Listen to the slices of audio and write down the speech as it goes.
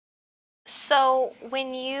So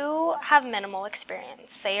when you have minimal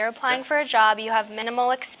experience, say you're applying for a job, you have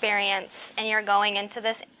minimal experience, and you're going into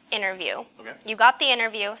this interview. Okay. You got the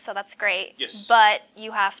interview, so that's great. Yes. But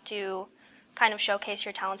you have to kind of showcase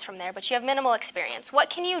your talents from there. But you have minimal experience. What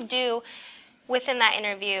can you do within that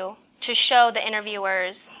interview to show the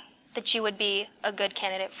interviewers that you would be a good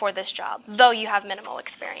candidate for this job, though you have minimal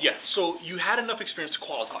experience? Yes, so you had enough experience to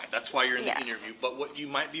qualify. That's why you're in the Yes. interview. But what you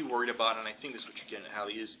might be worried about, and I think this is what you're getting at,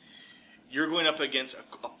 Hallie, is you're going up against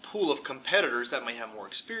a pool of competitors that may have more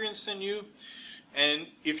experience than you. And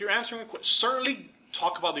if you're answering a question, certainly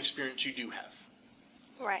talk about the experience you do have.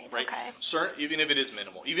 Right, Right? okay. Even if it is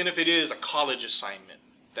minimal. Even if it is a college assignment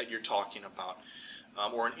that you're talking about,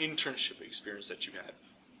 or an internship experience that you had.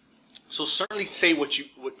 So certainly say what you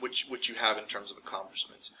have in terms of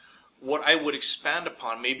accomplishments. What I would expand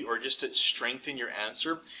upon, maybe, or just to strengthen your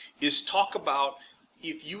answer, is talk about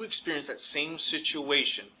if you experience that same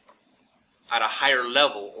situation at a higher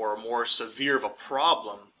level or a more severe of a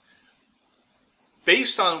problem,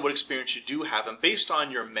 based on what experience you do have and based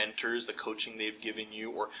on your mentors, the coaching they've given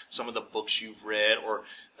you, or some of the books you've read, or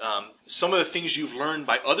some of the things you've learned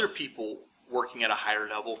by other people working at a higher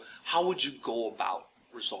level, how would you go about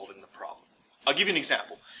resolving the problem? I'll give you an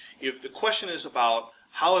example. If the question is about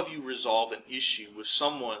how have you resolved an issue with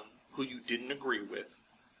someone who you didn't agree with,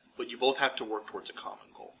 but you both have to work towards a common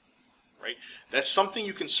goal, right? That's something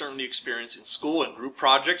you can certainly experience in school and group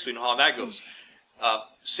projects. We know how that goes.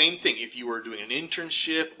 Same thing, if you were doing an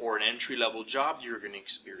internship or an entry-level job, you're going to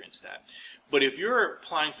experience that. But if you're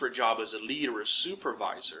applying for a job as a lead or a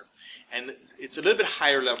supervisor, and it's a little bit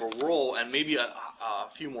higher level role and maybe a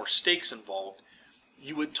few more stakes involved,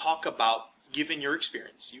 you would talk about, given your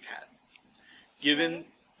experience you've had, given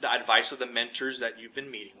the advice of the mentors that you've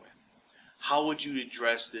been meeting with, how would you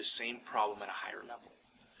address this same problem at a higher level?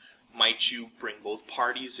 Might you bring both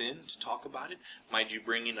parties in to talk about it? Might you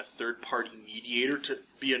bring in a third-party mediator to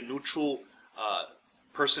be a neutral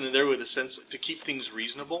person in there with a sense to keep things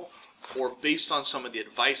reasonable? Or based on some of the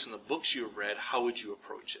advice in the books you have read, how would you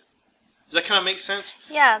approach it? Does that kind of make sense?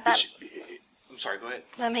 Yeah, I'm sorry, go ahead.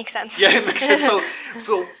 that makes sense. Yeah, it makes sense.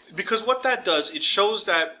 So, because what that does, it shows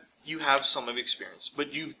that you have some of experience,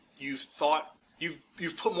 but you've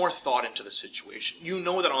put more thought into the situation. You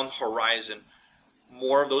know that on the horizon,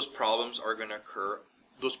 more of those problems are going to occur.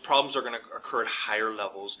 Those problems are going to occur at higher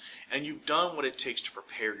levels, and you've done what it takes to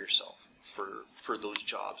prepare yourself for those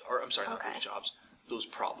jobs. Or I'm sorry, not those jobs, those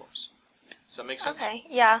problems. Does that make sense? Okay,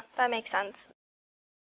 yeah, that makes sense.